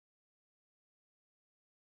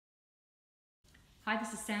Hi,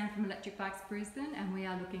 this is Sam from Electric Bikes Brisbane, and we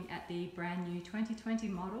are looking at the brand new 2020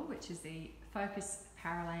 model, which is the Focus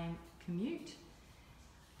Paralane Commute.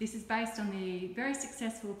 This is based on the very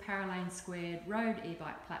successful Paralane Squared road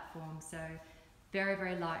e-bike platform, so very,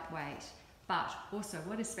 very lightweight. But also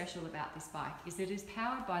what is special about this bike is that it is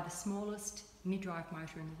powered by the smallest mid-drive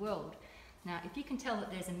motor in the world. Now, if you can tell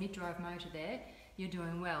that there's a mid-drive motor there, you're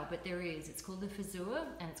doing well, but there is. It's called the Fazua,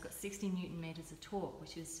 and it's got 60 Newton meters of torque,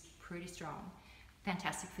 which is pretty strong.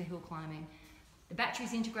 Fantastic for hill climbing. The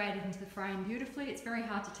battery's integrated into the frame beautifully. It's very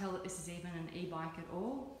hard to tell that this is even an e-bike at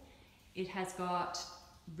all. It has got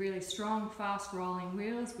really strong, fast rolling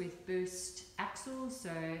wheels with boost axles,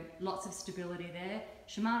 so lots of stability there.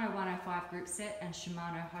 Shimano 105 group set and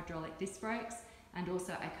Shimano hydraulic disc brakes, and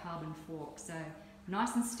also a carbon fork. So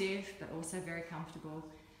nice and stiff, but also very comfortable.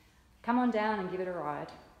 Come on down and give it a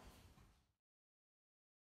ride.